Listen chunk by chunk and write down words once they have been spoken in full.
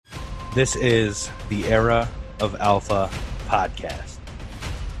This is the Era of Alpha podcast.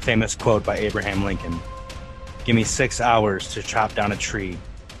 Famous quote by Abraham Lincoln. Give me 6 hours to chop down a tree,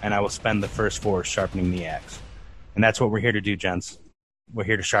 and I will spend the first 4 sharpening the axe. And that's what we're here to do, gents. We're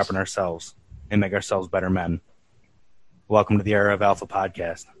here to sharpen ourselves and make ourselves better men. Welcome to the Era of Alpha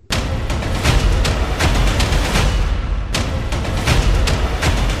podcast.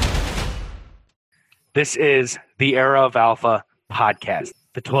 This is the Era of Alpha podcast.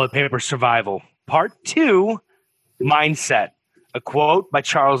 The Toilet Paper Survival, Part 2, Mindset. A quote by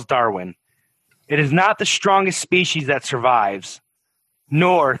Charles Darwin. It is not the strongest species that survives,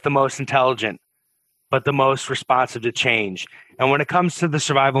 nor the most intelligent, but the most responsive to change. And when it comes to the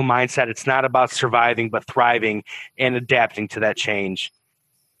survival mindset, it's not about surviving, but thriving and adapting to that change.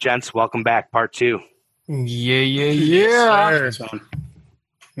 Gents, welcome back, Part 2. Yeah.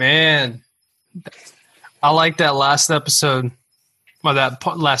 Man, I like that last episode. Well, that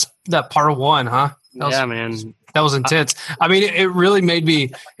part 1, huh? Man. That was intense. I mean, it really made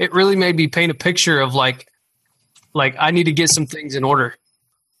me paint a picture of like I need to get some things in order.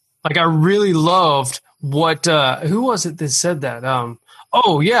 Like I really loved what who was it that said that?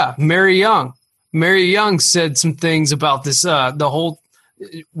 Mary Young. Mary Young said some things about this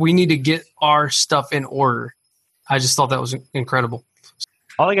we need to get our stuff in order. I just thought that was incredible.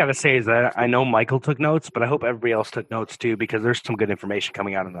 All I got to say is that I know Michael took notes, but I hope everybody else took notes too, because there's some good information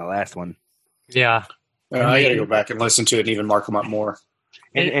coming out in the last one. Yeah. I got to go back and listen to it and even mark them up more.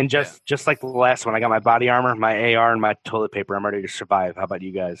 And just like the last one, I got my body armor, my AR, and my toilet paper. I'm ready to survive. How about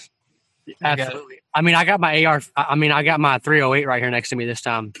you guys? Absolutely. I mean, I got my AR. I got my 308 right here next to me this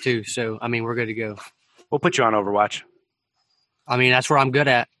time too. So, I mean, we're good to go. We'll put you on Overwatch. I mean, that's where I'm good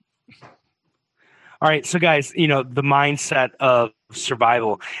at. All right, so guys, the mindset of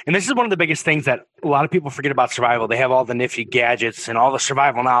survival. And this is one of the biggest things that a lot of people forget about survival. They have all the nifty gadgets and all the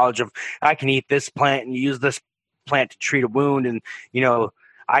survival knowledge of I can eat this plant and use this plant to treat a wound, and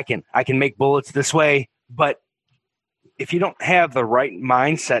I can make bullets this way. But if you don't have the right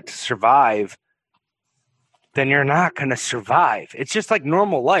mindset to survive, then you're not going to survive. It's just like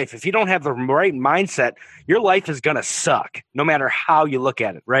normal life. If you don't have the right mindset, your life is going to suck no matter how you look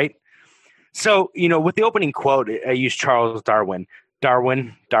at it, right? So, with the opening quote, I used Charles Darwin.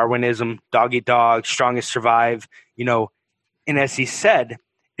 Darwinism, dog eat dog, strongest survive. And as he said,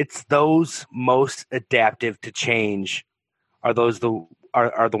 it's those most adaptive to change are the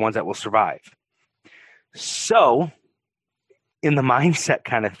ones that will survive. So, in the mindset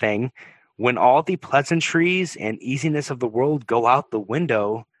kind of thing, when all the pleasantries and easiness of the world go out the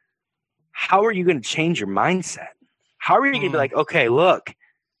window, how are you going to change your mindset? How are you going to be like, okay, look,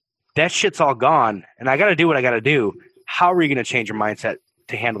 that shit's all gone, and I got to do what I got to do. How are you going to change your mindset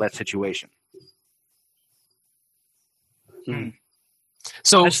to handle that situation?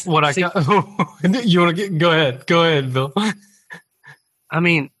 So what I got, you want to go ahead, Bill. I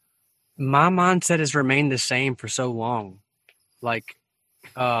mean, my mindset has remained the same for so long. Like,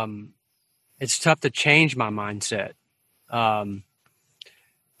 it's tough to change my mindset. I've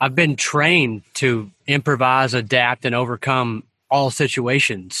been trained to improvise, adapt, and overcome all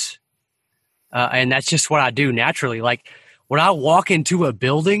situations. And that's just what I do naturally. Like when I walk into a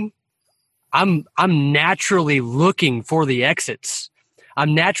building, I'm naturally looking for the exits.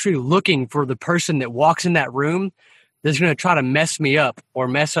 I'm naturally looking for the person that walks in that room that's going to try to mess me up or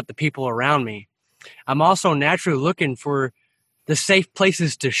mess up the people around me. I'm also naturally looking for the safe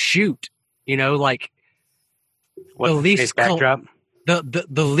places to shoot, like the least backdrop,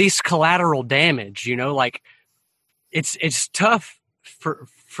 the least collateral damage, like it's tough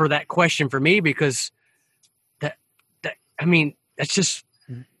for that question for me, because that's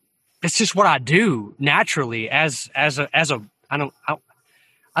just what I do naturally as a I don't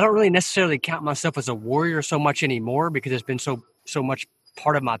really necessarily count myself as a warrior so much anymore, because it's been so much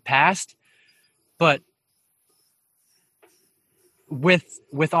part of my past. But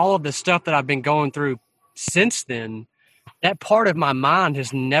with all of the stuff that I've been going through since then, that part of my mind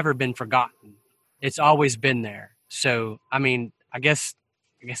has never been forgotten. It's always been there. So, I mean, I guess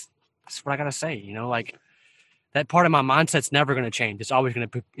that's what I gotta say. Like that part of my mindset's never going to change. It's always going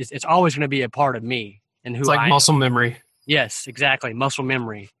to be a part of me and who it's like I muscle am. Memory. Yes, exactly, muscle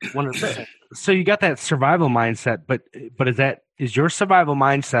memory, 100%. So you got that survival mindset, but is your survival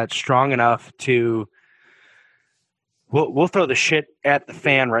mindset strong enough to? We'll throw the shit at the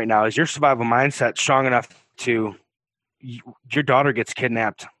fan right now. Is your survival mindset strong enough to? Your daughter gets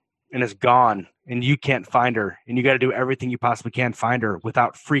kidnapped and is gone, and you can't find her, and you got to do everything you possibly can to find her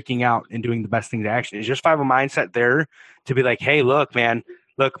without freaking out and doing the best thing to action. Is your survival mindset there to be like, hey, look, man,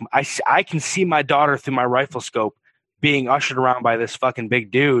 I can see my daughter through my rifle scope being ushered around by this fucking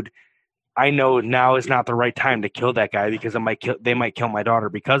big dude. I know now is not the right time to kill that guy because they might kill my daughter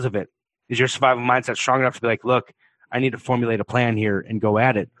because of it. Is your survival mindset strong enough to be like, look, I need to formulate a plan here and go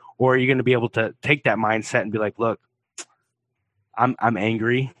at it? Or are you going to be able to take that mindset and be like, look, I'm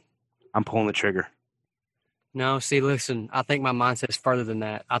angry, I'm pulling the trigger? No, see, listen, I think my mindset is further than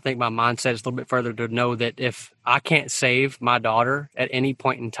that. I think my mindset is a little bit further to know that if I can't save my daughter at any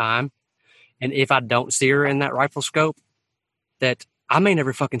point in time, and if I don't see her in that rifle scope, that I may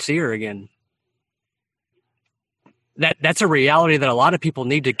never fucking see her again. That's a reality that a lot of people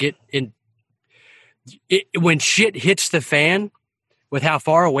need to get in. When shit hits the fan with how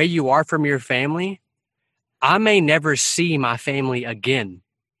far away you are from your family, I may never see my family again.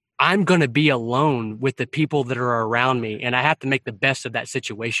 I'm going to be alone with the people that are around me, and I have to make the best of that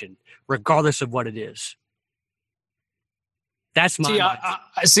situation, regardless of what it is. That's my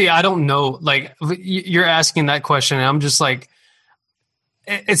I don't know. Like, you're asking that question, and I'm just like,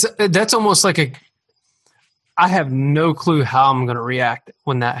 that's almost like I have no clue how I'm going to react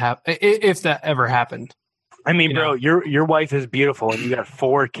when that happens, if that ever happened. I mean, bro, your wife is beautiful, and you got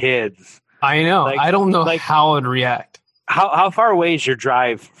 4 kids. I know. Like, I don't know how I'd react. How far away is your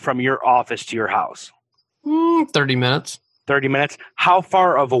drive from your office to your house? 30 minutes. 30 minutes. How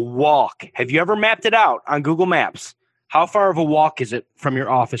far of a walk? Have you ever mapped it out on Google Maps? How far of a walk is it from your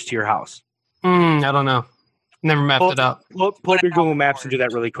office to your house? I don't know. Never mapped it out. Pull up your Google Maps and do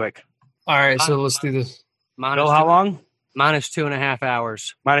that really quick. All right, so let's do this. Bill, how long? Minus 2.5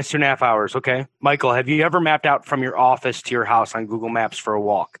 hours. Minus 2.5 hours. Okay. Michael, have you ever mapped out from your office to your house on Google Maps for a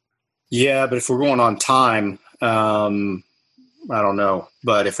walk? Yeah, but if we're going on time, I don't know.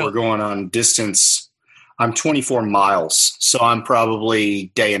 But if we're going on distance, I'm 24 miles, so I'm probably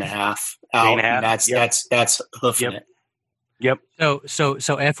day and a half out. Day and a half. That's hoofing it. Yep. So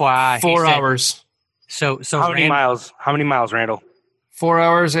FYI, 4 hours. So how many miles? How many miles, Randall? 4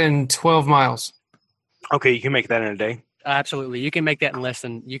 hours and 12 miles. Okay, you can make that in a day. Absolutely, you can make that in less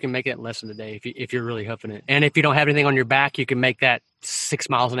than a day if you're really hoofing it. And if you don't have anything on your back, you can make that 6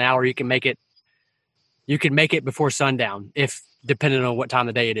 miles an hour. You can make it before sundown, if depending on what time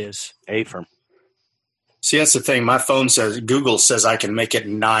of the day it is. A-firm. See, that's the thing. My phone says Google says I can make it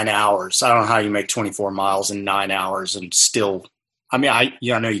in 9 hours. I don't know how you make 24 miles in 9 hours and still. I mean, I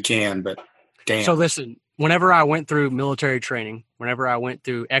know you can, but damn. So listen, whenever I went through military training, whenever I went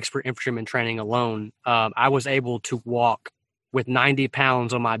through expert infantryman training alone, I was able to walk with 90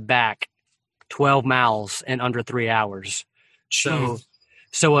 pounds on my back, 12 miles in under 3 hours. So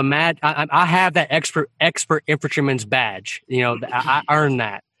imagine I have that expert infantryman's badge. I earned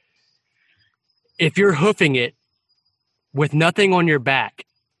that. If you're hoofing it with nothing on your back,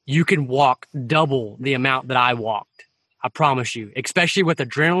 you can walk double the amount that I walked. I promise you, especially with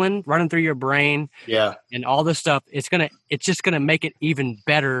adrenaline running through your brain, and all this stuff. It's just gonna make it even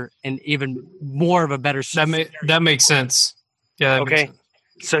better and even more of a better. That makes sense. Yeah. Okay.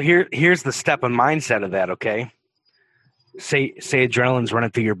 So here's the step and mindset of that. Okay. Say adrenaline's running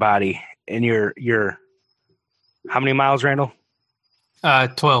through your body, and you're how many miles, Randall?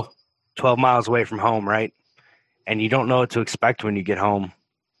 12. 12 miles away from home, right? And you don't know what to expect when you get home.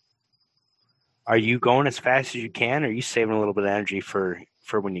 Are you going as fast as you can, or are you saving a little bit of energy for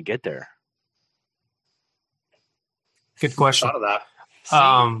when you get there? Good question. Thought of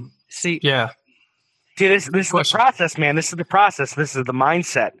that. See, this is the process, man. This is the process. This is the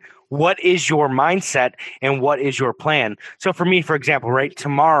mindset. What is your mindset and what is your plan? So for me, for example, right,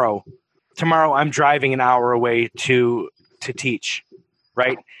 tomorrow I'm driving an hour away to teach,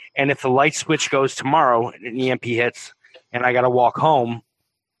 right? And if the light switch goes tomorrow and an EMP hits and I got to walk home,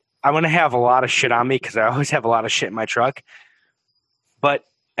 I'm going to have a lot of shit on me because I always have a lot of shit in my truck. But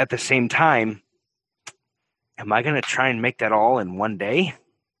at the same time, am I going to try and make that all in one day?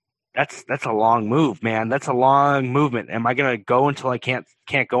 That's a long move, man. That's a long movement. Am I going to go until I can't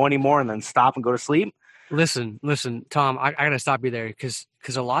go anymore and then stop and go to sleep? Listen, Tom, I got to stop you there because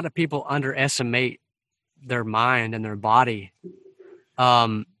a lot of people underestimate their mind and their body.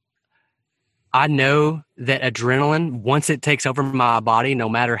 I know that adrenaline, once it takes over my body, no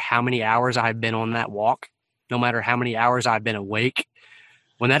matter how many hours I've been on that walk, no matter how many hours I've been awake,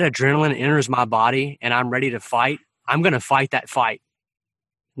 when that adrenaline enters my body and I'm ready to fight, I'm going to fight that fight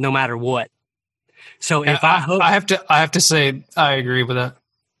no matter what. So if I have to say, I agree with that.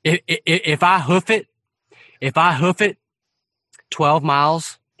 If I hoof it 12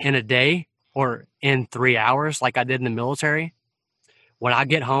 miles in a day or in 3 hours, like I did in the military, when I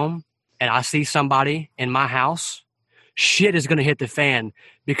get home, and I see somebody in my house, shit is going to hit the fan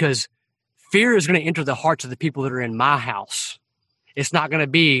because fear is going to enter the hearts of the people that are in my house. It's not going to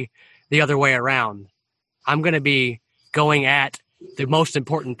be the other way around. I'm going to be going at the most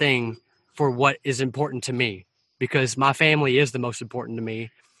important thing for what is important to me, because my family is the most important to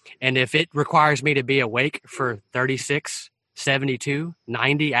me. And if it requires me to be awake for 36, 72,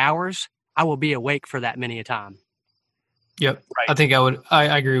 90 hours, I will be awake for that many a time. Yep. Right. I think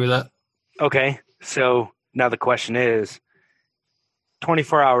I agree with that. Okay. So now the question is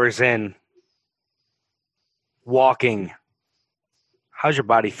 24 hours in, walking, how's your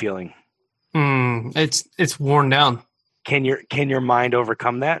body feeling? It's worn down. Can your mind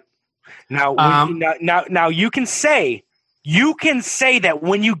overcome that? Now you can say that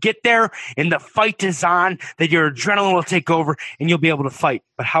when you get there and the fight is on, that your adrenaline will take over and you'll be able to fight.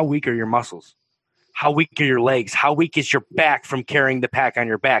 But how weak are your muscles? How weak are your legs? How weak is your back from carrying the pack on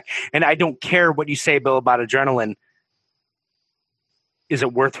your back? And I don't care what you say, Bill, about adrenaline. Is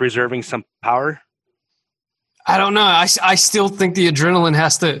it worth reserving some power? I don't know. I still think the adrenaline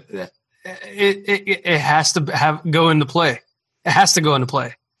has to it has to go into play. It has to go into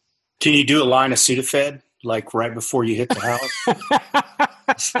play. Can you do a line of Sudafed like right before you hit the house?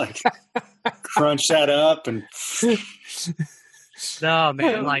 It's like crunch that up and. No,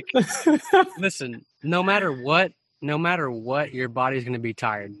 man. Like, listen. No matter what, your body's going to be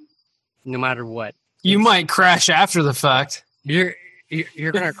tired. No matter what, you might crash after the fact. You're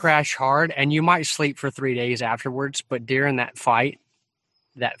going to crash hard, and you might sleep for 3 days afterwards. But during that fight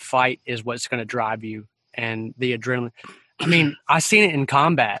is what's going to drive you, and the adrenaline. I mean, I seen it in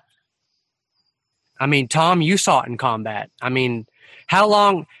combat. I mean, Tom, you saw it in combat. I mean, how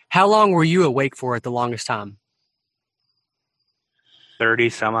long were you awake for at the longest time? 30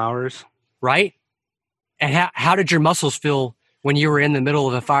 some hours. Right? And how did your muscles feel when you were in the middle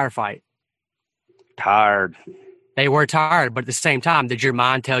of a firefight? Tired. They were tired, but at the same time, did your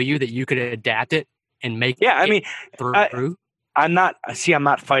mind tell you that you could adapt it and make it through? I'm not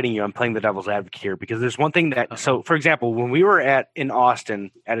fighting you. I'm playing the devil's advocate here because there's one thing that, so for example, when we were in Austin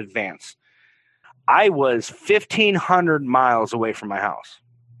at Advance, I was 1,500 miles away from my house.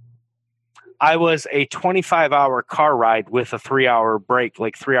 I was a 25-hour car ride with a 3-hour break,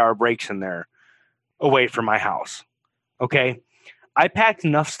 like 3-hour breaks in there, away from my house. Okay? I packed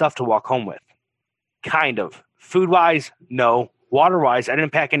enough stuff to walk home with. Kind of. Food-wise, no. Water-wise, I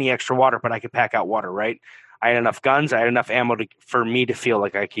didn't pack any extra water, but I could pack out water, right? I had enough guns. I had enough ammo for me to feel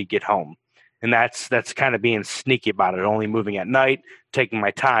like I could get home. And that's kind of being sneaky about it, only moving at night, taking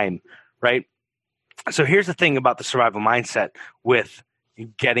my time, right? So here's the thing about the survival mindset with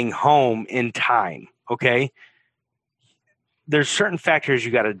getting home in time, okay? There's certain factors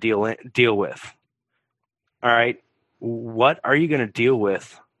you got to deal with. All right? What are you going to deal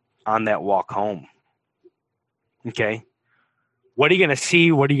with on that walk home? Okay? What are you going to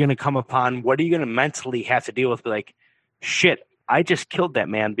see? What are you going to come upon? What are you going to mentally have to deal with? Like, shit, I just killed that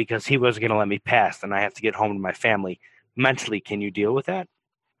man because he wasn't going to let me pass, and I have to get home to my family. Mentally, can you deal with that?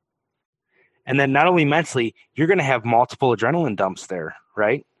 And then not only mentally, you're going to have multiple adrenaline dumps there,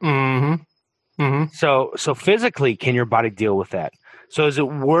 right? Mm-hmm. Mm-hmm. So physically, can your body deal with that? So is it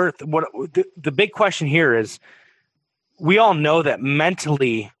worth what the big question here is, we all know that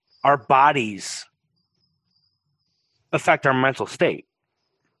mentally our bodies affect our mental state.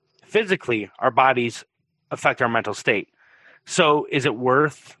 Physically, our bodies affect our mental state. So is it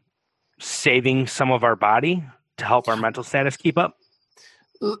worth saving some of our body to help our mental status keep up?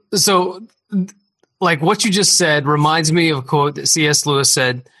 So, like what you just said reminds me of a quote that C.S. Lewis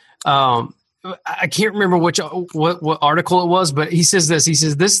said. I can't remember what article it was, but he says this. He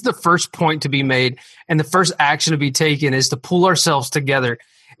says, this is the first point to be made, and the first action to be taken is to pull ourselves together.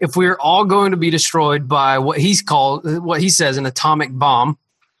 If we're all going to be destroyed by what he says, an atomic bomb,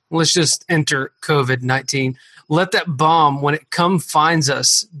 let's just enter COVID-19. Let that bomb, when it finds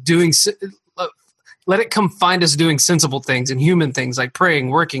us doing sensible things and human things like praying,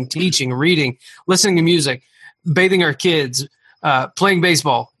 working, teaching, reading, listening to music, bathing our kids, playing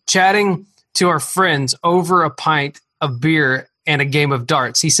baseball, chatting to our friends over a pint of beer and a game of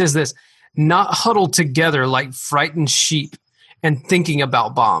darts. He says this, not huddled together like frightened sheep and thinking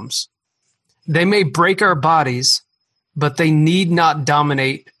about bombs. They may break our bodies, but they need not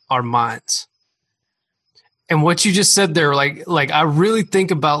dominate our minds. And what you just said there, like I really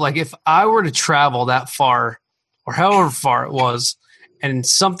think about, like, if I were to travel that far or however far it was and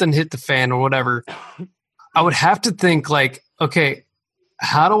something hit the fan or whatever, I would have to think like, okay,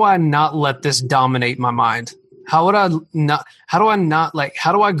 how do I not let this dominate my mind? How do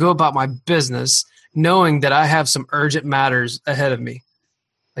I go about my business knowing that I have some urgent matters ahead of me?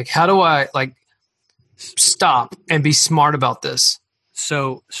 Like, how do I stop and be smart about this?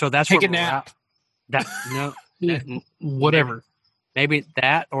 So that's take a nap. Whatever. Maybe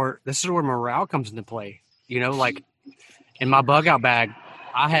that, or this is where morale comes into play. You know, like in my bug out bag,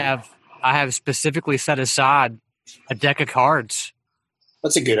 I have I have specifically set aside a deck of cards.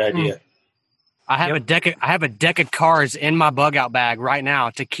 That's a good idea. I have a deck of cards in my bug out bag right now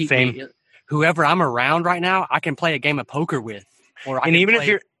to keep me, whoever I'm around right now, I can play a game of poker with. And even if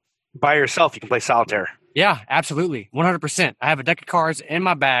you're by yourself, you can play solitaire. Yeah, absolutely. 100%. I have a deck of cards in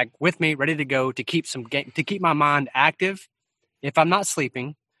my bag with me, ready to go to keep to keep my mind active if I'm not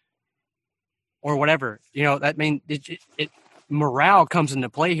sleeping or whatever. That means morale comes into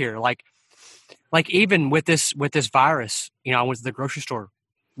play here. Like even with this virus, I went to the grocery store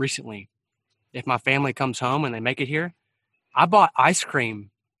recently. If my family comes home and they make it here, I bought ice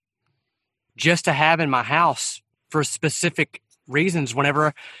cream just to have in my house for specific reasons.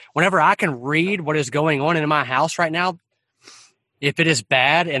 Whenever I can read what is going on in my house right now, if it is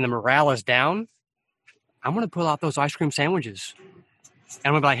bad and the morale is down, I'm going to pull out those ice cream sandwiches. And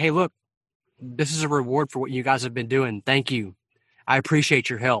I'm going to be like, hey, look, this is a reward for what you guys have been doing. Thank you. I appreciate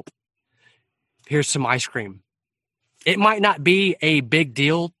your help. Here's some ice cream. It might not be a big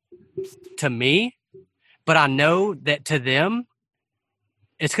deal to me, but I know that to them,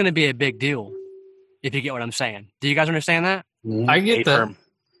 it's going to be a big deal, if you get what I'm saying. Do you guys understand that? I get that.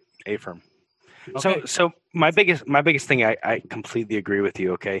 A-firm. Okay. So my biggest thing, I completely agree with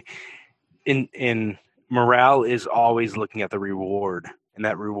you. Okay. In morale is always looking at the reward and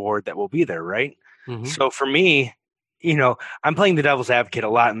that reward that will be there. Right. Mm-hmm. So for me, I'm playing the devil's advocate a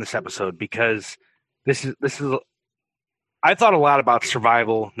lot in this episode because this is I thought a lot about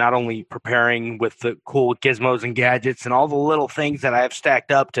survival, not only preparing with the cool gizmos and gadgets and all the little things that I have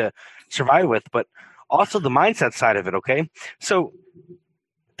stacked up to survive with, but also the mindset side of it, okay? So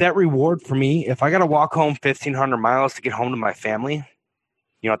that reward for me, if I got to walk home 1,500 miles to get home to my family,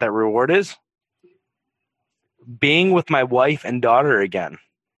 you know what that reward is? Being with my wife and daughter again,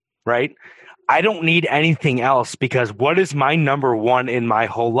 right? I don't need anything else because what is my number one in my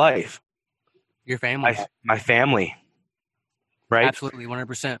whole life? Your family. My family. Right? Absolutely,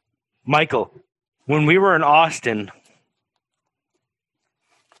 100%. Michael, when we were in Austin,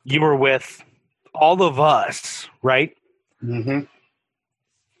 you were with all of us, right? Mm-hmm.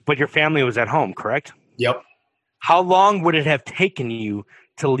 But your family was at home, correct? Yep. How long would it have taken you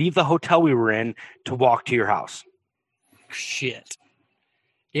to leave the hotel we were in to walk to your house? Shit.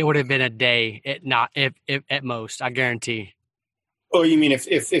 It would have been a day, if at most, I guarantee. Oh, you mean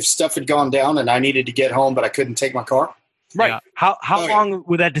if stuff had gone down and I needed to get home but I couldn't take my car? Right. Yeah. How long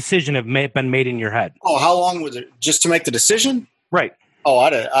would that decision have been made in your head? Oh, how long was it just to make the decision? Right. Oh,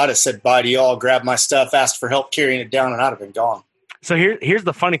 I'd have said bye to y'all, grabbed my stuff, asked for help carrying it down, and I'd have been gone. So here's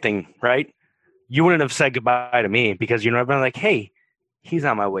the funny thing, right? You wouldn't have said goodbye to me because you'd have been like, hey, he's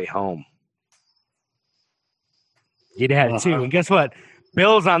on my way home. You'd have had two. And guess what?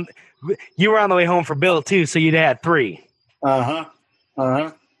 You were on the way home for Bill too, so you'd had three.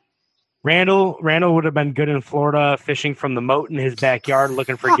 Randall would have been good in Florida fishing from the moat in his backyard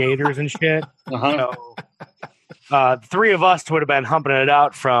looking for gators and shit. So, three of us would have been humping it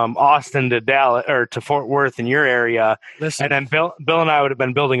out from Austin to Dallas or to Fort Worth in your area. Listen. And then Bill and I would have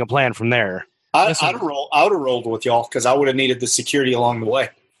been building a plan from there. I would have rolled with y'all because I would have needed the security along the way.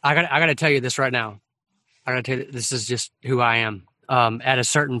 I got to tell you this right now. I got to tell you, this is just who I am. At a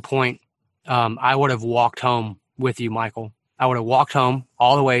certain point, I would have walked home with you, Michael. I would have walked home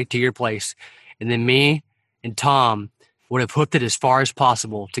all the way to your place, and then me and Tom would have hooked it as far as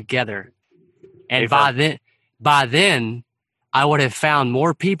possible together. And by then, I would have found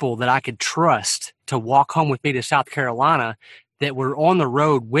more people that I could trust to walk home with me to South Carolina that were on the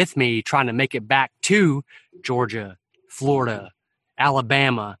road with me trying to make it back to Georgia, Florida,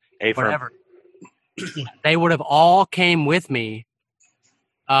 Alabama, whatever. They would have all came with me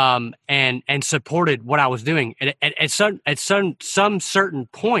and supported what I was doing. At some certain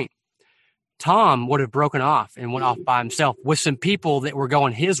point, Tom would have broken off and went off by himself with some people that were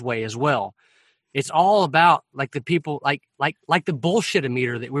going his way as well. It's all about like the people, like the bullshit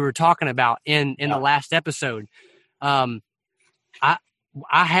meter that we were talking about in the last episode. I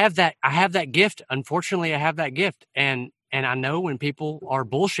have that gift. Unfortunately, I have that gift, and I know when people are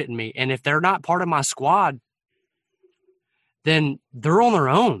bullshitting me, and if they're not part of my squad, then they're on their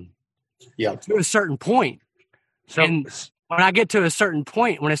own. Yeah. To a certain point. So and when I get to a certain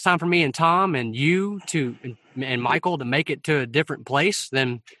point, when it's time for me and Tom and you and Michael to make it to a different place,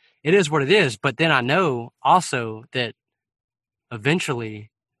 then it is what it is. But then I know also that eventually,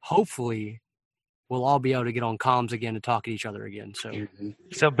 hopefully, we'll all be able to get on comms again and talk to each other again.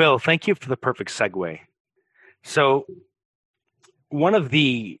 So Bill, thank you for the perfect segue. So one of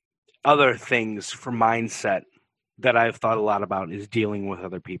the other things for mindset that I've thought a lot about is dealing with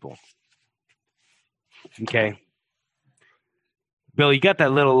other people. Okay. Bill, you got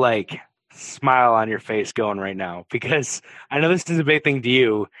that little like smile on your face going right now because I know this is a big thing to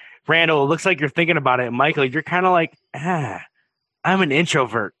you. Randall, it looks like you're thinking about it. Michael, you're kind of like, I'm an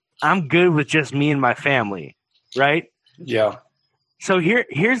introvert. I'm good with just me and my family, right? Yeah. So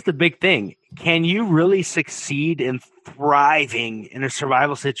here's the big thing. Can you really succeed in thriving in a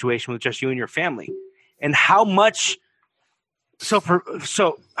survival situation with just you and your family? And how much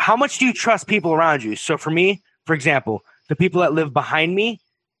how much do you trust people around you? So for me, for example, the people that live behind me,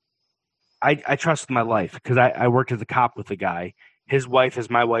 I trust my life because I worked as a cop with a guy. His wife is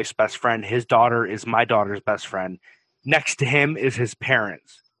my wife's best friend. His daughter is my daughter's best friend. Next to him is his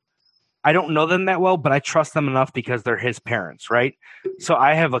parents. I don't know them that well, but I trust them enough because they're his parents, right? So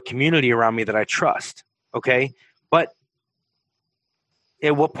I have a community around me that I trust, okay? But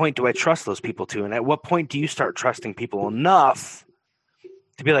at what point do I trust those people to? And at what point do you start trusting people enough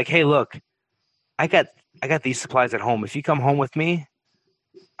to be like, hey, look, I got these supplies at home. If you come home with me,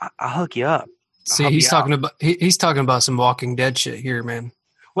 I'll hook you up. See, he's talking about some Walking Dead shit here, man.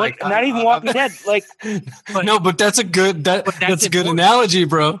 Like, not even Walking Dead. Like, no, but that's a good that's a good analogy,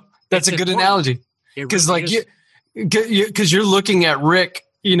 bro. That's a good analogy because because you're looking at Rick,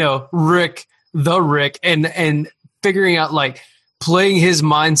 Rick, and figuring out like playing his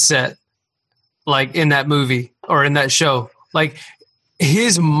mindset, like in that movie or in that show, like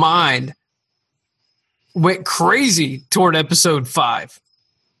his mind went crazy toward episode 5,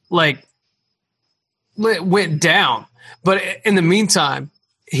 like it went down. But in the meantime,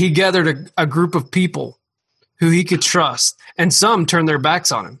 he gathered a group of people who he could trust, and some turned their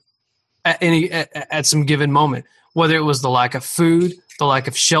backs on him at some given moment, whether it was the lack of food, the lack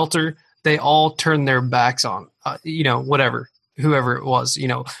of shelter, they all turned their backs on, whoever it was,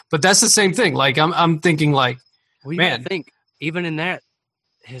 but that's the same thing. Like I'm thinking like, man, think even in that,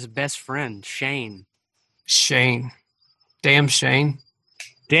 his best friend, Shane, damn Shane,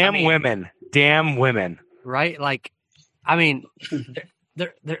 damn women, right? Like, I mean,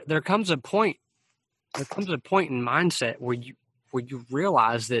 there comes a point in mindset where you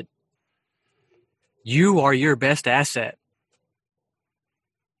realize that you are your best asset.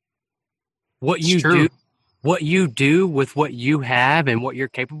 What you do with what you have and what you're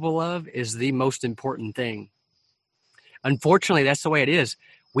capable of is the most important thing. Unfortunately, that's the way it is.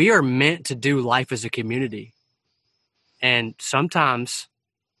 We are meant to do life as a community. And sometimes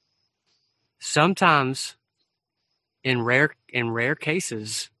in rare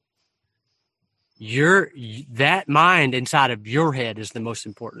cases, that mind inside of your head is the most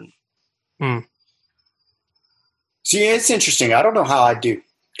important. See, it's interesting. I don't know how I do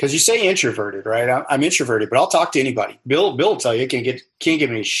because you say introverted, right? I'm introverted, but I'll talk to anybody. Bill will tell you can't get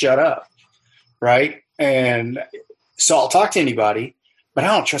me to shut up, right? And so I'll talk to anybody, but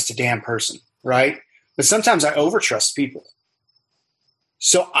I don't trust a damn person, right? But sometimes I overtrust people.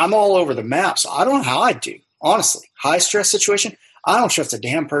 So I'm all over the map. So I don't know how I do, honestly. High stress situation, I don't trust a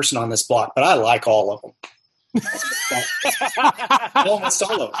damn person on this block, but I like all of them. Almost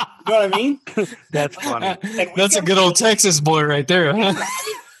all of them. You know what I mean? That's funny. That's a good old Texas boy right there.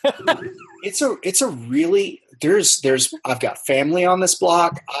 It's a really I've got family on this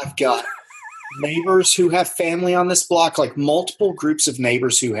block. I've got neighbors who have family on this block, like multiple groups of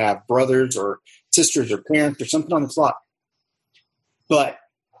neighbors who have brothers or sisters or parents or something on this block. But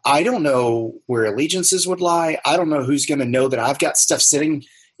I don't know where allegiances would lie. I don't know who's going to know that I've got stuff sitting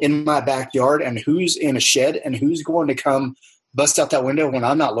in my backyard and who's in a shed and who's going to come bust out that window when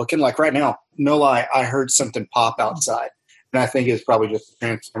I'm not looking. Like right now, no lie, I heard something pop outside. And I think it's probably just a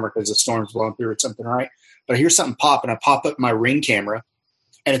transformer because the storm's blowing through or something, right? But I hear something pop and I pop up my Ring camera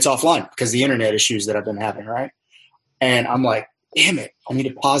and it's offline because of the internet issues that I've been having, right? And I'm like, damn it, I need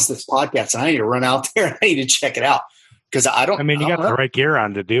to pause this podcast and I need to run out there and I need to check it out. Because you got the right gear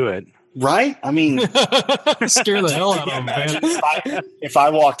on to do it. Right? I mean, scare the hell out of him, man. If I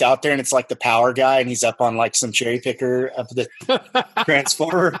walked out there and it's like the power guy and he's up on like some cherry picker up the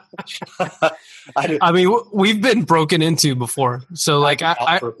transformer. I mean, we've been broken into before. So like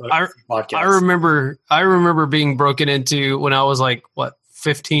I remember being broken into when I was like,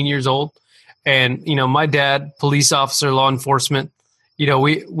 15 years old. And, my dad, police officer, law enforcement,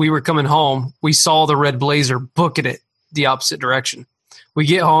 we were coming home. We saw the red Blazer booking it the opposite direction. We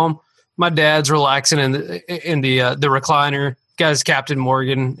get home. My dad's relaxing in the recliner. Guy's Captain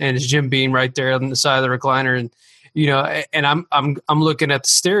Morgan and his Jim Beam right there on the side of the recliner, and and I'm looking at the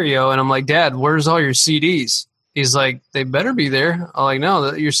stereo and I'm like, Dad, where's all your CDs? He's like, they better be there. I'm like,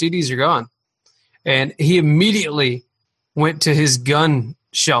 no, your CDs are gone. And he immediately went to his gun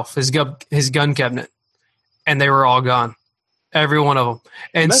shelf, his gun cabinet, and they were all gone, every one of them.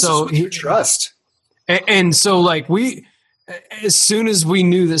 And so he trust. And so like as soon as we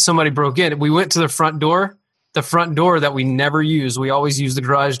knew that somebody broke in, we went to the front door that we never used. We always use the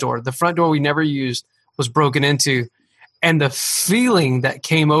garage door. The front door we never used was broken into. And the feeling that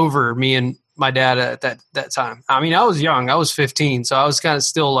came over me and my dad at that time. I mean, I was young. I was 15. So I was kind of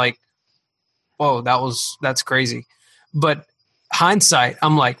still like, whoa, that's crazy. But hindsight,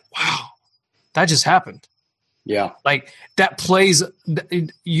 I'm like, wow, that just happened. Yeah. Like that plays,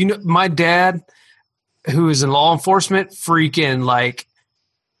 my dad, who is in law enforcement, freaking like,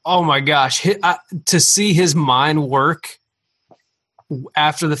 oh my gosh, to see his mind work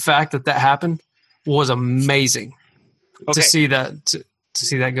after the fact that happened was amazing. Okay. To see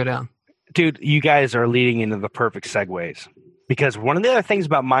that go down. Dude, you guys are leading into the perfect segues, because one of the other things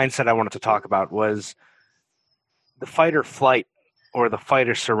about mindset I wanted to talk about was the fight or flight or the fight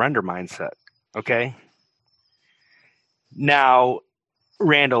or surrender mindset. Okay. Now,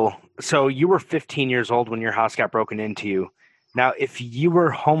 Randall, so you were 15 years old when your house got broken into you. Now, if you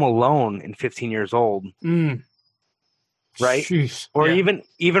were home alone and 15 years old, right? Sheesh. Or Yeah.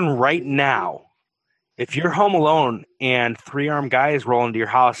 even right now, if you're home alone and 3 armed guys roll into your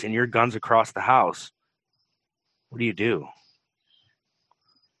house and your gun's across the house, what do you do?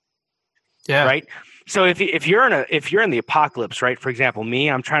 Yeah. Right? So if you're in the apocalypse, right? For example, me,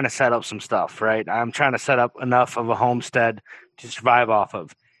 I'm trying to set up some stuff, right? I'm trying to set up enough of a homestead to survive off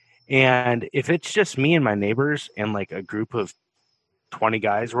of. And if it's just me and my neighbors and like a group of 20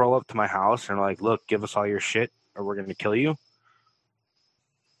 guys roll up to my house and are like, look, give us all your shit or we're going to kill you.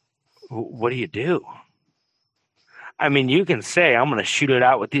 What do you do? I mean, you can say, I'm going to shoot it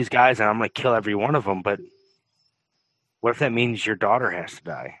out with these guys and I'm going to kill every one of them. But what if that means your daughter has to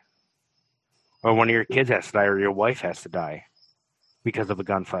die? Or one of your kids has to die, or your wife has to die because of a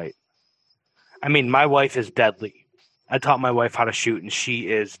gunfight? I mean, my wife is deadly. I taught my wife how to shoot, and she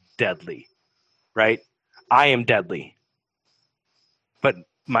is deadly, right? I am deadly. But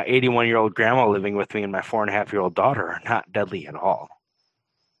my 81-year-old grandma living with me and my 4.5-year-old daughter are not deadly at all.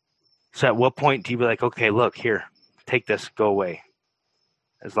 So at what point do you be like, okay, look, here, take this, go away,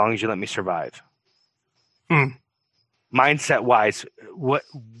 as long as you let me survive? Mindset-wise, what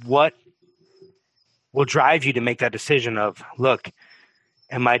will drive you to make that decision of, look,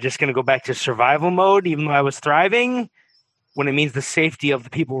 am I just going to go back to survival mode even though I was thriving when it means the safety of the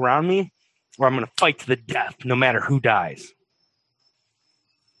people around me, or I'm going to fight to the death no matter who dies?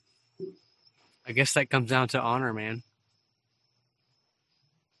 I guess that comes down to honor, man.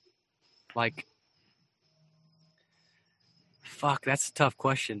 Like, fuck, that's a tough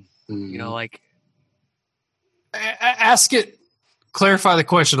question. Mm-hmm. You know, like, Ask it. Clarify the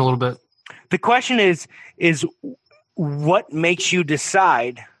question a little bit. The question is what makes you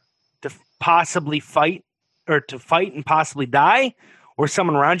decide to possibly fight, or to fight and possibly die, or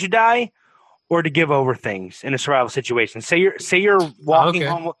someone around you die, or to give over things in a survival situation? Say you're walking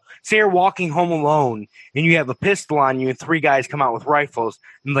home. Say you're walking home alone and you have a pistol on you and 3 guys come out with rifles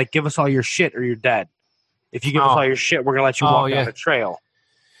and like, give us all your shit or you're dead. If you give us all your shit, we're gonna let you walk down the trail.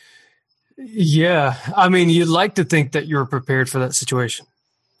 Yeah, I mean, you'd like to think that you were prepared for that situation.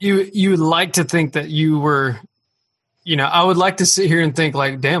 You would like to think that you were, I would like to sit here and think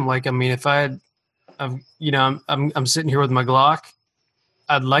like, damn, like, I mean, if I had, I'm sitting here with my Glock,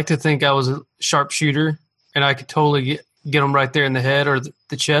 I'd like to think I was a sharpshooter and I could totally get them right there in the head or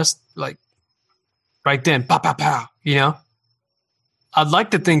the chest, like right then, pow, pow, pow, I'd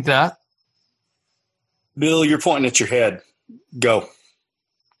like to think that. Bill, you're pointing at your head. Go.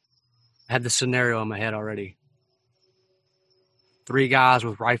 I had the scenario in my head already. 3 guys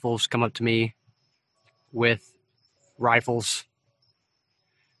with rifles come up to me with rifles.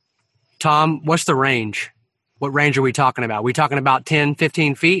 Tom, what's the range? What range are we talking about? We talking about 10,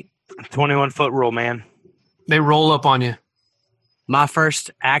 15 feet? 21-foot rule, man. They roll up on you. My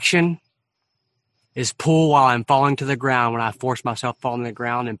first action is pull while I'm falling to the ground, when I force myself falling to the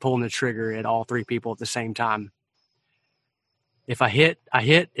ground and pulling the trigger at all 3 people at the same time. If I hit, I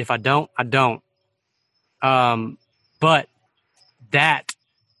hit. If I don't, I don't. But that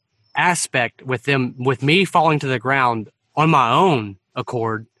aspect with me falling to the ground on my own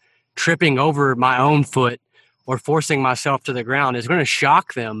accord, tripping over my own foot or forcing myself to the ground, is going to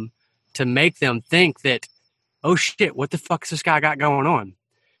shock them, to make them think that, oh shit, what the fuck has this guy got going on?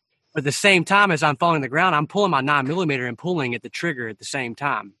 But at the same time as I'm falling to the ground, I'm pulling my 9mm and pulling at the trigger at the same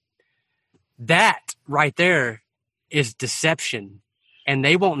time. That right there is deception, and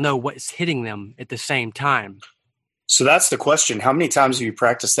they won't know what's hitting them at the same time. So that's the question. How many times have you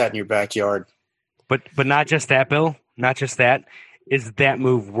practiced that in your backyard? But not just that, Bill. Not just that. Is that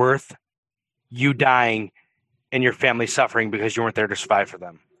move worth you dying and your family suffering because you weren't there to survive for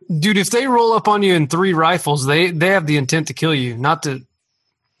them? Dude, if they roll up on you in 3 rifles, they have the intent to kill you, not to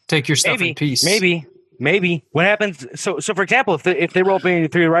take your stuff in peace. Maybe. What happens? So for example, if they roll up in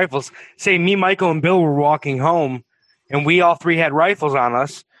 3 rifles, say me, Michael, and Bill were walking home, and we all 3 had rifles on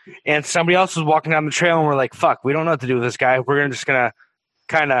us, and somebody else was walking down the trail, and we're like, "Fuck, we don't know what to do with this guy. We're just gonna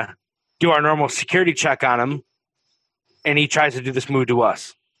kind of do our normal security check on him," and he tries to do this move to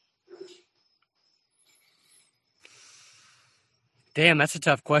us. Damn, that's a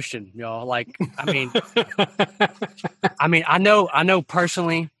tough question, y'all. Like, I know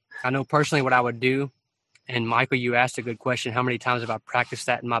personally what I would do. And Michael, you asked a good question. How many times have I practiced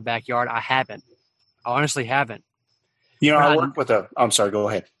that in my backyard? I haven't. I honestly haven't. I work with I'm sorry, go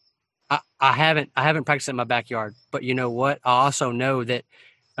ahead. I haven't practiced it in my backyard. But you know what? I also know that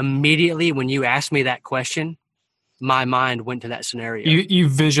immediately when you asked me that question, my mind went to that scenario. You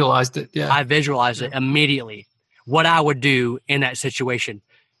visualized it, yeah. I visualized it immediately. What I would do in that situation.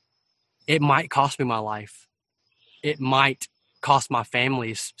 It might cost me my life. It might cost my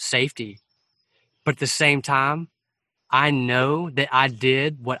family's safety. But at the same time, I know that I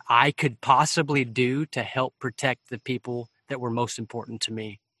did what I could possibly do to help protect the people that were most important to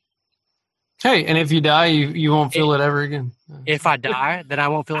me. Hey, and if you die, you won't feel it ever again. If I die, then I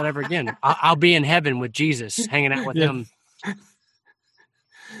won't feel it ever again. I'll be in heaven with Jesus, hanging out with him.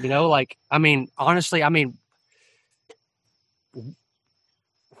 Honestly,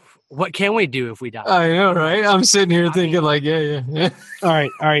 what can we do if we die? I know, right? I'm sitting here thinking yeah. All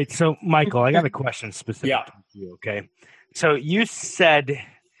right. So, Michael, I got a question specific to you, okay? So you said,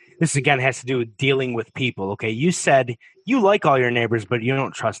 this again has to do with dealing with people, okay? You said you like all your neighbors, but you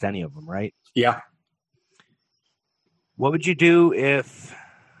don't trust any of them, right? Yeah. What would you do if,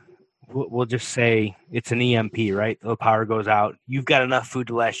 we'll just say it's an EMP, right? The power goes out. You've got enough food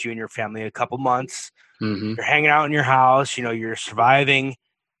to last you and your family a couple months. Mm-hmm. You're hanging out in your house. You're surviving.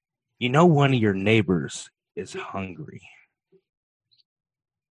 One of your neighbors is hungry.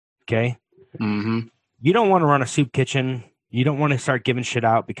 Okay? Mm-hmm. You don't want to run a soup kitchen. You don't want to start giving shit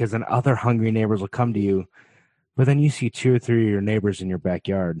out because then other hungry neighbors will come to you. But then you see 2 or 3 of your neighbors in your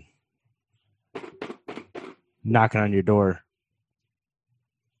backyard knocking on your door.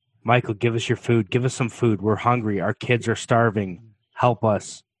 Michael, give us your food. Give us some food. We're hungry. Our kids are starving. Help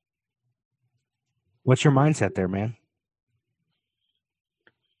us. What's your mindset there, man?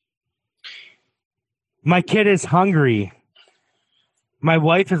 My kid is hungry. My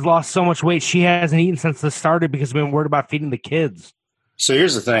wife has lost so much weight. She hasn't eaten since this started because we've been worried about feeding the kids. So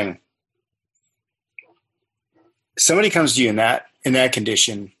here's the thing. Somebody comes to you in that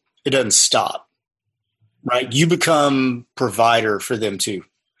condition, it doesn't stop, right? You become provider for them too.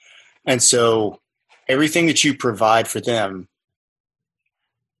 And so everything that you provide for them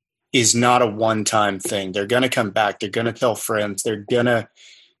is not a one-time thing. They're going to come back. They're going to tell friends. They're going to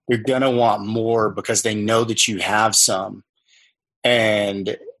want more because they know that you have some.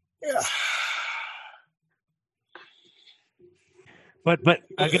 And but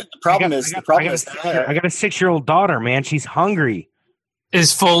the problem is I got a 6-year-old daughter, man. She's hungry.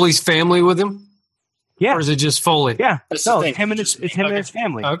 Is Foley's family with him? Yeah. Or is it just Foley? Yeah. It's him and his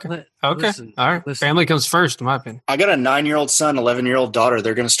family. Okay. Listen, all right. listen. Family comes first, in my opinion. I got a 9-year-old son, 11-year-old daughter.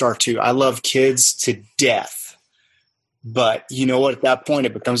 They're going to starve too. I love kids to death. But you know what? At that point,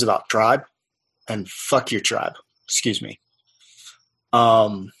 it becomes about tribe, and fuck your tribe. Excuse me.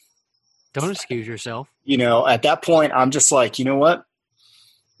 Don't excuse yourself. At that point, I'm just like, you know what?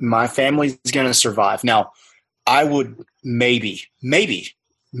 My family's going to survive. Now, I would maybe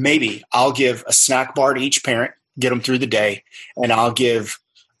I'll give a snack bar to each parent, get them through the day, and I'll give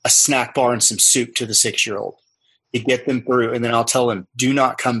a snack bar and some soup to the 6-year-old to get them through. And then I'll tell them, do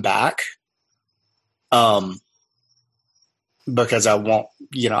not come back. Because I won't,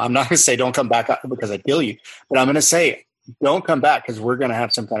 I'm not going to say don't come back because I kill you, but I'm going to say don't come back because we're going to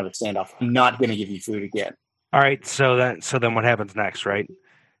have some kind of a standoff. I'm not going to give you food again. All right. So then what happens next, right?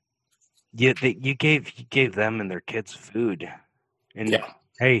 You gave them and their kids food. And yeah.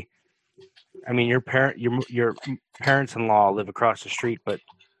 Hey, I mean, your parents-in-law live across the street, but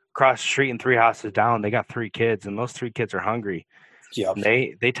across the street and 3 houses down, they got 3 kids, and those 3 kids are hungry. Yeah,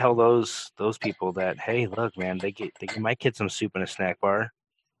 they tell those people that, hey, look, man, they give my kids some soup and a snack bar.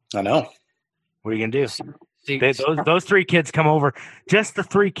 I know. What are you gonna do? Those 3 kids come over. Just the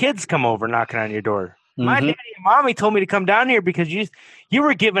 3 kids come over knocking on your door. Mm-hmm. My daddy and mommy told me to come down here because you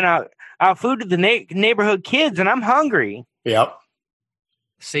were giving out food to the neighborhood kids, and I'm hungry. Yep.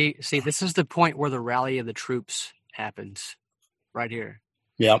 See, this is the point where the rally of the troops happens, right here.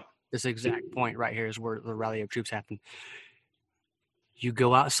 Yep. This exact point right here is where the rally of troops happen. You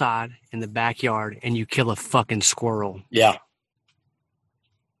go outside in the backyard and you kill a fucking squirrel. Yeah.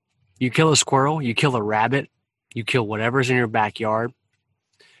 You kill a squirrel, you kill a rabbit, you kill whatever's in your backyard.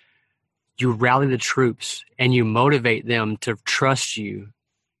 You rally the troops and you motivate them to trust you.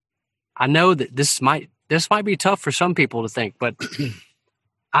 I know that this might be tough for some people to think, but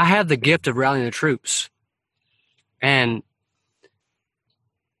I have the gift of rallying the troops. And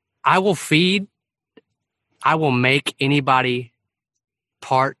I will make anybody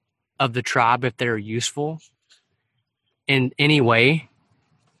part of the tribe if they're useful in any way,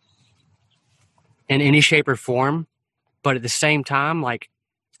 in any shape or form. But at the same time, like,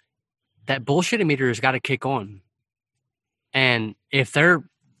 that bullshit meter has got to kick on. And if they're,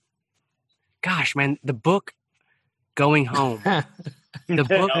 gosh, man, the book Going Home. The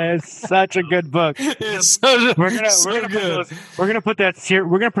book is such a good book. We're gonna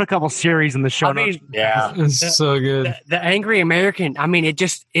put a couple series in the show notes. Yeah, it's so good. The Angry American. I mean, it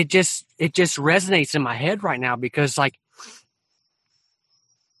just resonates in my head right now because, like,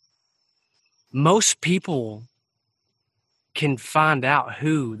 most people can find out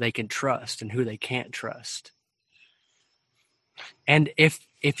who they can trust and who they can't trust. And if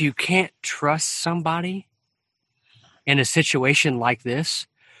you can't trust somebody in a situation like this,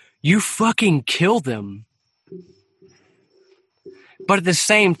 you fucking kill them. But at the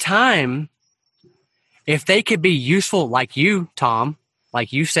same time, if they could be useful, like you, Tom,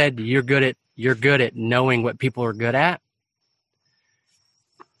 like you said, you're good at knowing what people are good at.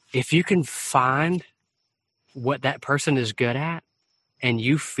 If you can find what that person is good at and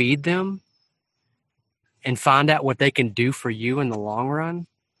you feed them and find out what they can do for you in the long run,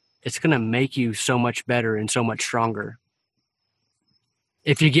 it's going to make you so much better and so much stronger.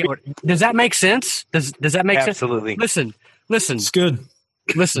 If you get what, does that make sense? Does that make Absolutely. sense? Listen. It's good.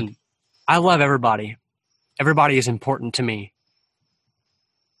 Listen, I love everybody. Everybody is important to me.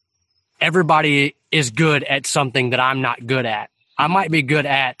 Everybody is good at something that I'm not good at. I might be good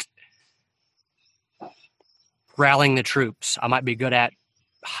at rallying the troops. I might be good at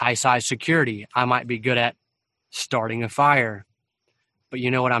high-size security. I might be good at starting a fire. But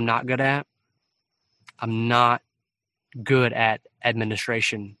you know what I'm not good at? I'm not good at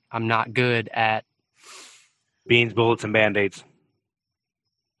administration. I'm not good at beans, bullets, and Band-Aids.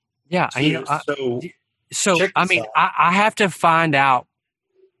 Yeah. So I mean, out. I have to find out.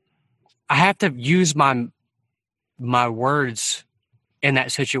 I have to use my words in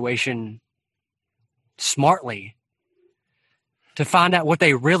that situation smartly to find out what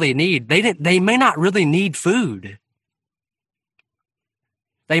they really need. They may not really need food.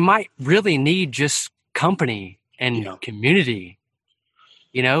 They might really need just company and community.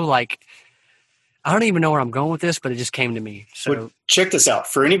 You know, like, I don't even know where I'm going with this, but it just came to me. So well, check this out.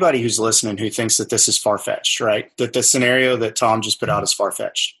 For anybody who's listening who thinks that this is far-fetched, right? That the scenario that Tom just put out is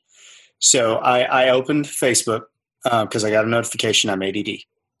far-fetched. So I opened Facebook because I got a notification I'm ADD.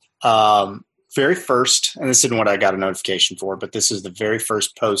 Very first, and this isn't what I got a notification for, but this is the very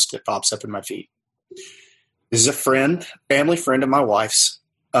first post that pops up in my feed. This is a family friend of my wife's.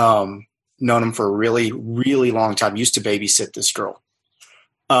 Known him for a really, really long time. Used to babysit this girl.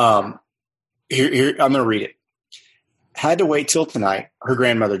 Here, I'm going to read it. Had to wait till tonight. Her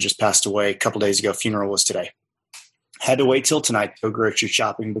grandmother just passed away a couple days ago. Funeral was today. Had to wait till tonight to go grocery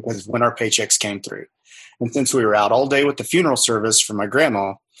shopping because when our paychecks came through. And since we were out all day with the funeral service for my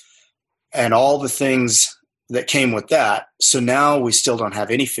grandma and all the things that came with that, so now we still don't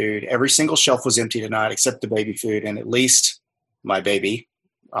have any food. Every single shelf was empty tonight except the baby food, and at least my baby,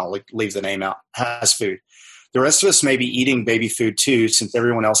 I'll leave the name out, has food. The rest of us may be eating baby food too, since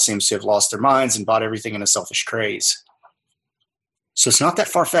everyone else seems to have lost their minds and bought everything in a selfish craze. So it's not that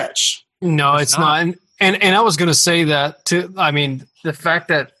far-fetched. No, it's not. And I was going to say that too. I mean, the fact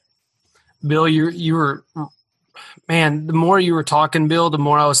that, Bill, you were, man, the more you were talking, Bill, the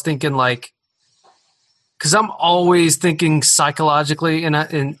more I was thinking, like, because I'm always thinking psychologically and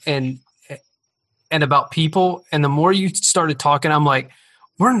about people. And the more you started talking, I'm like,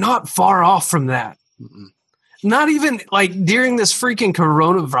 we're not far off from that. Mm-mm. Not even like during this freaking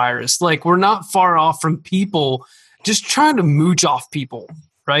coronavirus. Like, we're not far off from people just trying to mooch off people,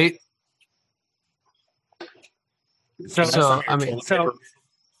 right? So I mean,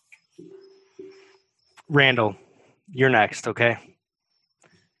 Randall, you're next, okay?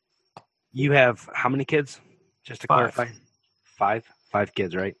 You have how many kids? Just to clarify. 5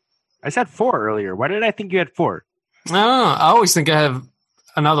 kids, right? I said 4 earlier. Why did I think you had 4? I don't know. I always think I have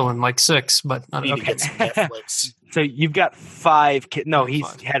another one, like 6, but I don't know. Get some Netflix. So you've got 5 kids. No, he's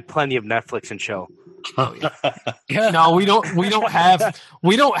 5. had plenty of Netflix and chill. Oh, yeah. No, we don't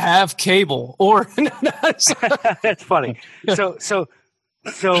have cable or That's funny. So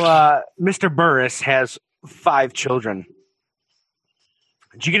Mr. Burris has 5 children.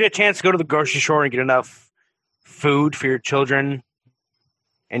 Did you get a chance to go to the grocery store and get enough food for your children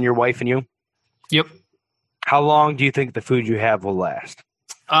and your wife and you? Yep. How long do you think the food you have will last?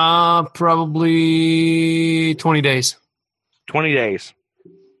 Probably 20 days. 20 days.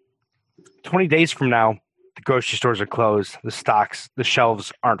 20 days from now, the grocery stores are closed. The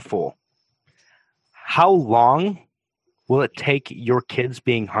shelves aren't full. How long will it take your kids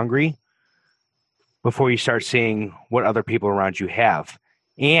being hungry before you start seeing what other people around you have?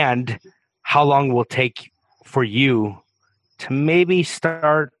 And how long will it take for you to maybe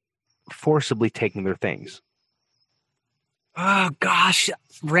start forcibly taking their things? Oh gosh,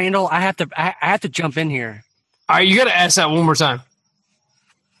 Randall, I have to jump in here. All right, you got to ask that one more time.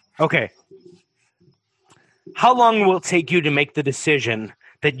 Okay. How long will it take you to make the decision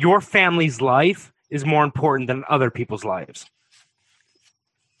that your family's life is more important than other people's lives?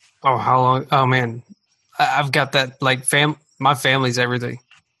 Oh, how long? Oh man, I've got that. Like, my family's everything.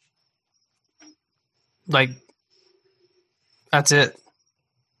 Like, that's it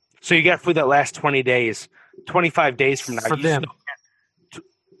So you got food that lasts 20 days. 25 days from now, for them.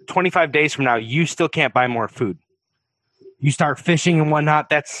 25 days from now, you still can't buy more food. You start fishing and whatnot.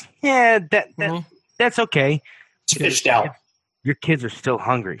 That's okay. It's fished out. Your kids are still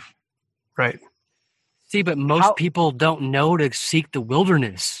hungry. Right. See, but most people don't know to seek the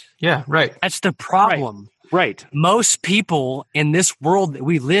wilderness. Yeah. Right. That's the problem. Right. Most people in this world that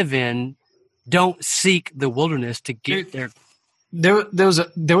we live in don't seek the wilderness to get there. There was a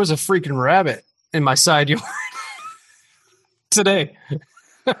freaking rabbit in my side yard today.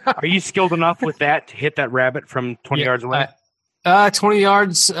 Are you skilled enough with that to hit that rabbit from 20 yards away? 20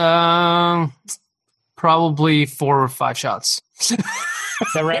 yards, probably 4 or 5 shots.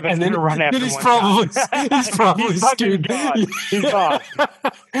 That rabbit's going to run after he's one probably, shot. he's probably fucking scared. gone. He's gone.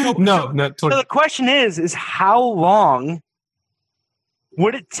 No, not 20. So the question is how long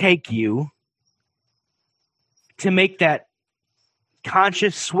would it take you to make that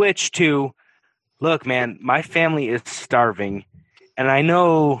conscious switch to, look, man, my family is starving, and I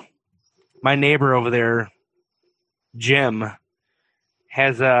know my neighbor over there, Jim,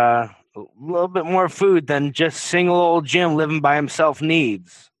 has a little bit more food than just single old Jim living by himself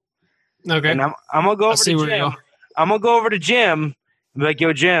needs. Okay. And I'm gonna go over to Jim. I'm gonna go over to Jim and be like,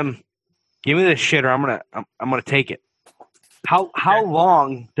 "Yo, Jim, give me this shit, or I'm gonna take it." How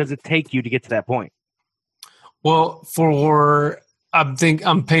long does it take you to get to that point? Well, I'm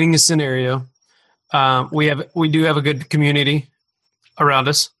painting a scenario. We do have a good community around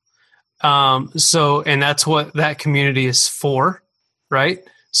us. And that's what that community is for, right?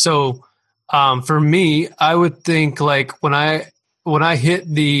 So, for me, I would think like when I hit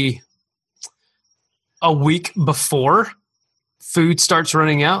a week before food starts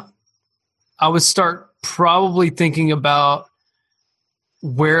running out, I would start probably thinking about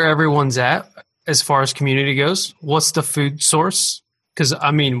where everyone's at as far as community goes. What's the food source? Because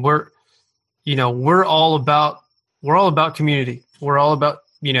I mean, we're all about community. We're all about,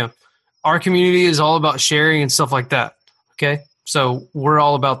 our community is all about sharing and stuff like that. Okay. So we're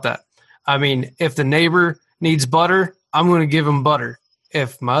all about that. I mean, if the neighbor needs butter, I'm going to give him butter.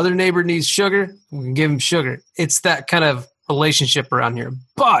 If my other neighbor needs sugar, we can give him sugar. It's that kind of relationship around here.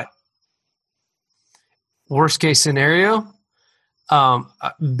 But worst case scenario,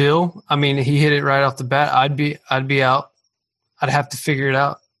 Bill, I mean, he hit it right off the bat. I'd be out. I'd have to figure it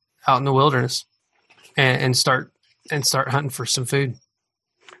out in the wilderness and start hunting for some food.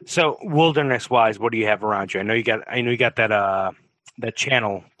 So wilderness wise, what do you have around you? I know you got that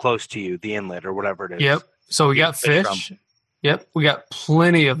channel close to you, the inlet or whatever it is. Yep. So we got fish. Yep. We got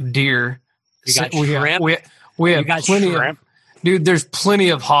plenty of deer. You got shrimp. We have plenty of, dude, there's plenty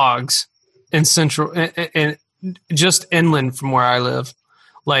of hogs in central and just inland from where I live,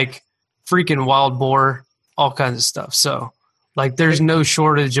 like freaking wild boar, all kinds of stuff. So like there's no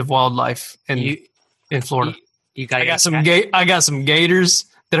shortage of wildlife in Florida. I got some gators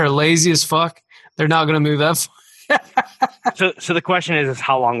that are lazy as fuck. They're not going to move that far. So the question is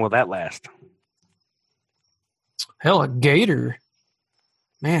how long will that last? Hell, a gator.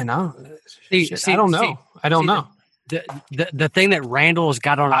 Man, I don't know. I don't know. The thing that Randall's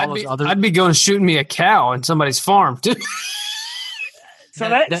got on I'd be going shooting me a cow in somebody's farm too. So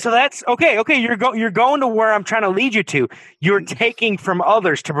that's okay. Okay, you're going to where I'm trying to lead you to. You're taking from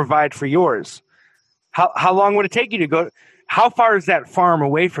others to provide for yours. How long would it take you to go? How far is that farm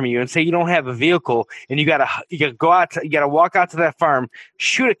away from you? And say you don't have a vehicle, and you gotta go out. You gotta walk out to that farm,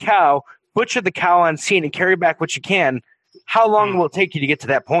 shoot a cow, butcher the cow on scene, and carry back what you can. How long will it take you to get to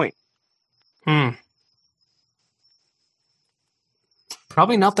that point?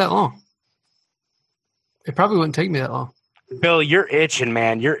 Probably not that long. It probably wouldn't take me that long. Bill, you're itching,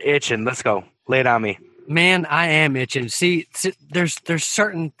 man. You're itching. Let's go. Lay it on me. Man, I am itching. See, there's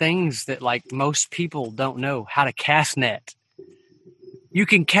certain things that like most people don't know how to cast net. You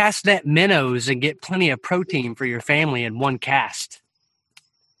can cast net minnows and get plenty of protein for your family in one cast.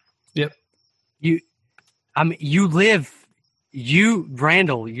 Yep.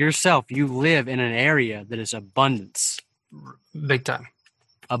 Randall, yourself, you live in an area that is abundance Big time.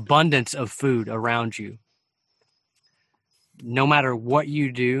 abundance of food around you. No matter what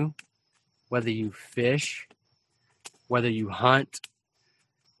you do, whether you fish, whether you hunt,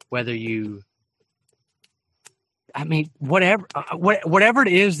 whether you, whatever it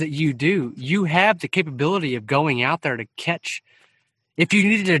is that you do, you have the capability of going out there to catch. If you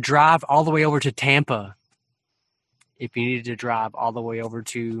needed to drive all the way over to Tampa, if you needed to drive all the way over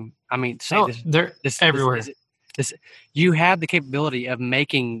to, They're everywhere. You have the capability of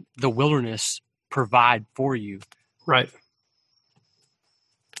making the wilderness provide for you. Right.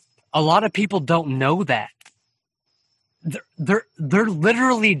 A lot of people don't know that. They're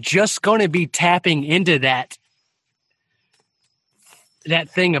literally just going to be tapping into that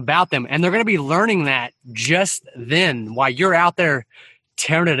thing about them, and they're going to be learning that just then while you're out there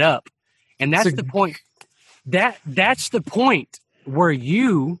tearing it up. And that's the point. That's the point where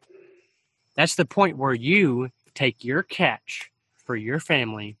you take your catch for your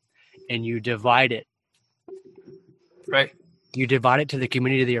family and you divide it. Right. You divide it to the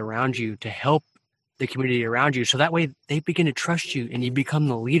community around you to help the community around you. So that way they begin to trust you and you become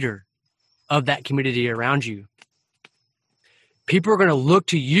the leader of that community around you. People are going to look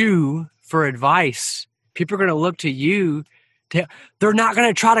to you for advice. People are going to look to you. They're not going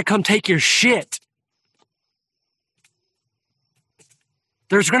to try to come take your shit.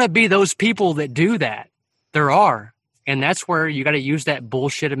 There's going to be those people that do that. There are. And that's where you got to use that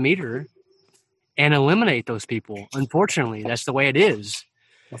bullshit meter and eliminate those people. Unfortunately, that's the way it is.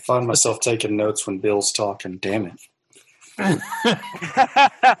 I find myself taking notes when Bill's talking. Damn it.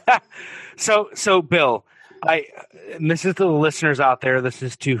 So Bill, and this is to the listeners out there. This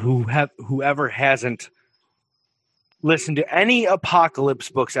is to whoever hasn't listened to any apocalypse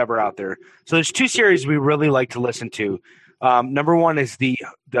books ever out there. So there's two series we really like to listen to. Number one is the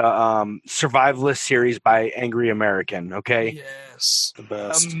Survivalist series by Angry American. Okay, Yes. The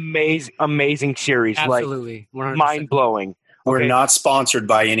best. amazing series, Absolutely. like 100%. mind blowing. We're not sponsored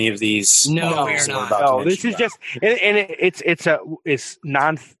by any of these. No, movies we're that not. about to No, this mention. is just, and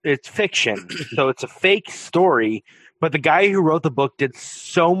it's fiction, so it's a fake story. But the guy who wrote the book did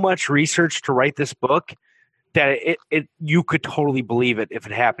so much research to write this book that you could totally believe it if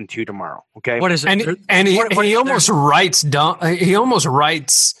it happened to you tomorrow. Okay, What is it? And he What- he almost writes dumb. He almost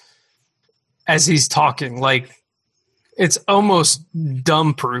writes as he's talking. Like it's almost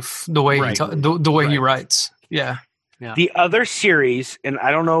dumb proof the way Right. the way he writes. Yeah. The other series, and I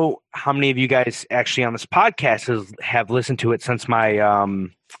don't know how many of you guys actually on this podcast have listened to it since my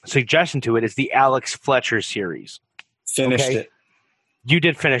suggestion to it, is the Alex Fletcher series. Finished Okay. it. You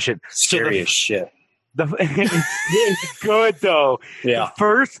did finish it. Scary as shit. It's good though. Yeah.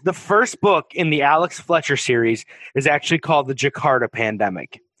 The first book in the Alex Fletcher series is actually called the Jakarta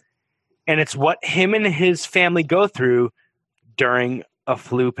Pandemic. And it's what him and his family go through during a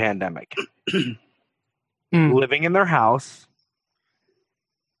flu pandemic. Living in their house.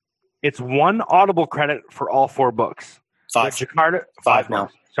 It's one Audible credit for all 4 books. Five. The Jakarta, 5 now.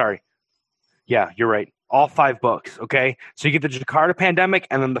 books. Sorry. Yeah, you're right. All 5 books. Okay. So you get the Jakarta Pandemic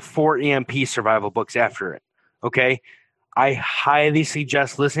and then the 4 EMP survival books after it. Okay. I highly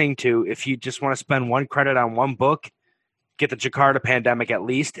suggest listening to, if you just want to spend 1 credit on 1 book, get the Jakarta Pandemic at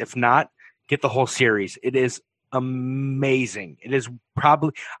least. If not, get the whole series. It is amazing. It is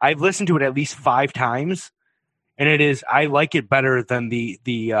probably, I've listened to it at least 5 times, and it is, I like it better than the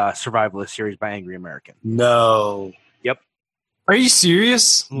Survivalist series by Angry American. No. Are you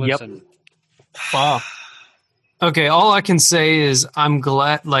serious? Listen, Wow. Okay. All I can say is I'm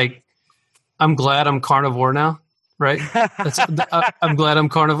glad I'm carnivore now. Right. I'm glad I'm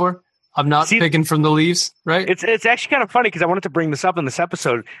carnivore. I'm not picking from the leaves. Right. It's actually kind of funny because I wanted to bring this up in this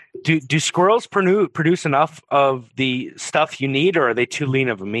episode. Do squirrels produce enough of the stuff you need, or are they too lean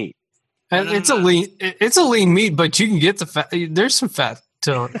of a meat? And it's a lean meat, but you can get the fat. There's some fat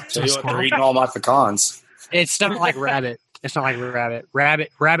to So you're squirrel. eating all my pecans. it's not like rabbit. It's not like rabbit.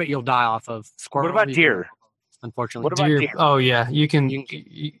 Rabbit, you'll die off of. Squirrel. What about you deer? can- Unfortunately, What about Deer. deer? Oh yeah, you can.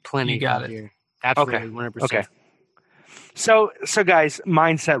 You plenty. You got of it. deer. Absolutely, Okay. 100%. Okay. So guys,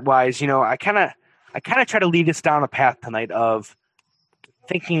 mindset wise, I kind of try to lead us down a path tonight of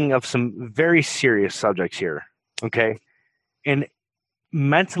thinking of some very serious subjects here. Okay. And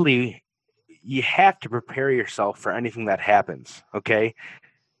mentally, you have to prepare yourself for anything that happens. Okay.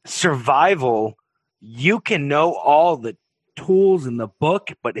 Survival, you can know all the tools in the book,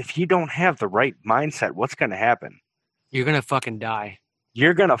 but if you don't have the right mindset, what's going to happen? You're going to fucking die.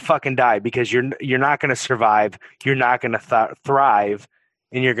 You're going to fucking die because you're not going to survive. You're not going to thrive,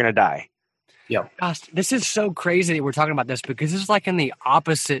 and you're going to die. Yeah. Gosh, this is so crazy that we're talking about this because this is like in the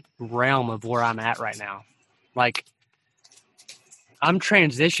opposite realm of where I'm at right now. Like, I'm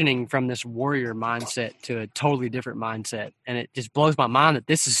transitioning from this warrior mindset to a totally different mindset. And it just blows my mind that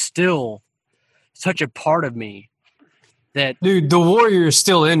this is still such a part of me that. Dude, the warrior is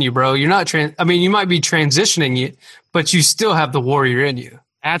still in you, bro. You're not you might be transitioning it, but you still have the warrior in you.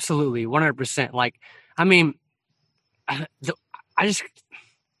 Absolutely. 100%. Like, I mean,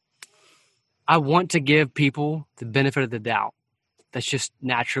 I want to give people the benefit of the doubt. That's just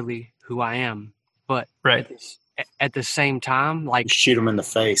naturally who I am. But at the same time, like, shoot them in the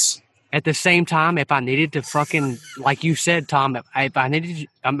face. At the same time, if I needed to fucking, like you said, Tom, if I needed,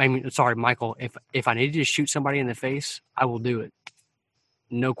 Michael, if I needed to shoot somebody in the face, I will do it.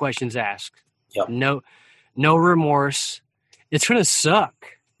 No questions asked. Yep. No remorse. It's going to suck.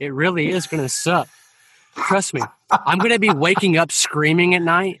 It really is going to suck. Trust me. I'm going to be waking up screaming at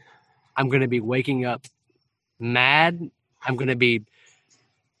night. I'm going to be waking up mad. I'm going to be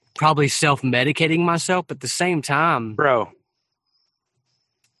probably self-medicating myself, but at the same time. Bro,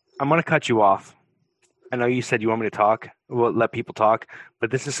 I'm going to cut you off. I know you said you want me to talk. We'll let people talk,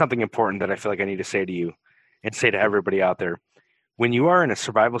 but this is something important that I feel like I need to say to you and say to everybody out there. When you are in a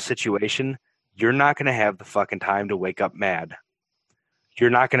survival situation, you're not going to have the fucking time to wake up mad. You're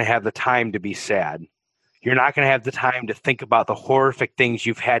not going to have the time to be sad. You're not going to have the time to think about the horrific things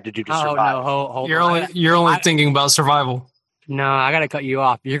you've had to do to survive. Oh, no, hold on. You're only thinking about survival. No, I got to cut you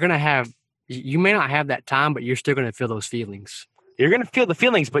off. You may not have that time, but you're still going to feel those feelings. You're going to feel the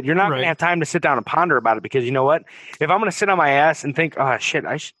feelings, but you're not going to have time to sit down and ponder about it because you know what? If I'm going to sit on my ass and think, oh, shit,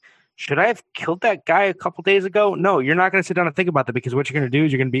 should I have killed that guy a couple days ago? No, you're not going to sit down and think about that because what you're going to do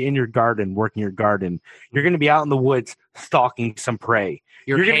is you're going to be in your garden, working your garden. You're going to be out in the woods stalking some prey.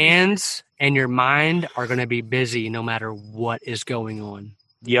 Your hands and your mind are going to be busy no matter what is going on.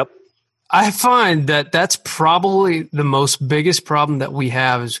 Yep. I find that that's probably the most biggest problem that we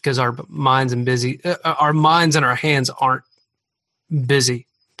have is because our minds and our hands aren't busy.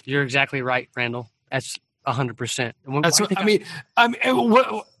 You're exactly right, Randall. That's 100%.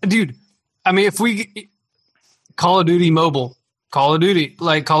 Dude. I mean, if we Call of Duty mobile, Call of Duty,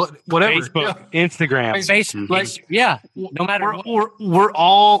 like call it whatever, Facebook, Instagram, Facebook, like, yeah. No matter we're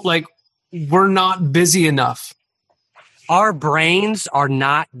all like we're not busy enough. Our brains are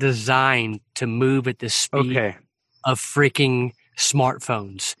not designed to move at the speed of freaking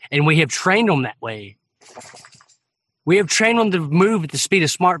smartphones, and we have trained them that way. We have trained them to move at the speed of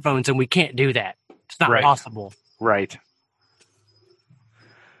smartphones, and we can't do that. It's not possible. Right.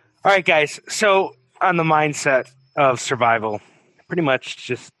 All right, guys. So on the mindset of survival, pretty much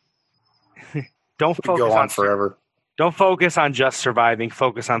just don't focus on forever. Don't focus on just surviving.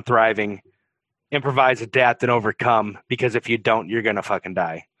 Focus on thriving. Improvise, adapt, and overcome. Because if you don't, you're gonna fucking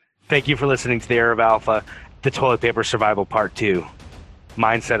die. Thank you for listening to the Era of Alpha, the Toilet Paper Survival Part 2.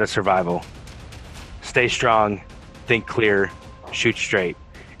 Mindset of survival. Stay strong. Think clear. Shoot straight.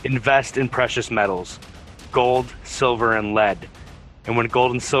 Invest in precious metals. Gold, silver, and lead. And when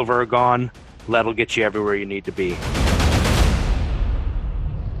gold and silver are gone, lead will get you everywhere you need to be.